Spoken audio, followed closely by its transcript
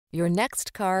Your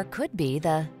next car could be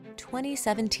the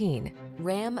 2017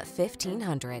 Ram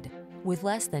 1500. With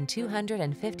less than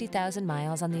 250,000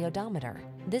 miles on the odometer,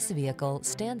 this vehicle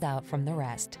stands out from the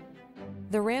rest.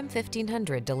 The Ram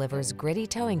 1500 delivers gritty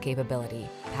towing capability,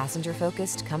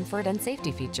 passenger-focused comfort and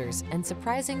safety features, and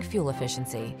surprising fuel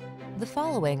efficiency. The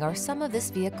following are some of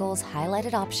this vehicle's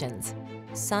highlighted options: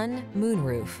 sun,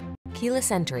 moonroof,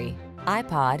 keyless entry,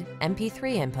 iPod,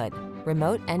 MP3 input,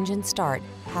 remote engine start,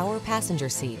 power passenger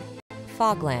seat,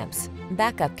 fog lamps,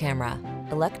 backup camera,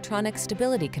 electronic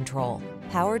stability control,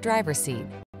 power driver seat,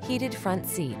 heated front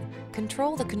seat.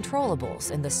 Control the controllables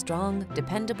in the strong,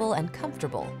 dependable, and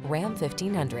comfortable Ram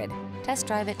 1500. Test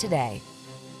drive it today.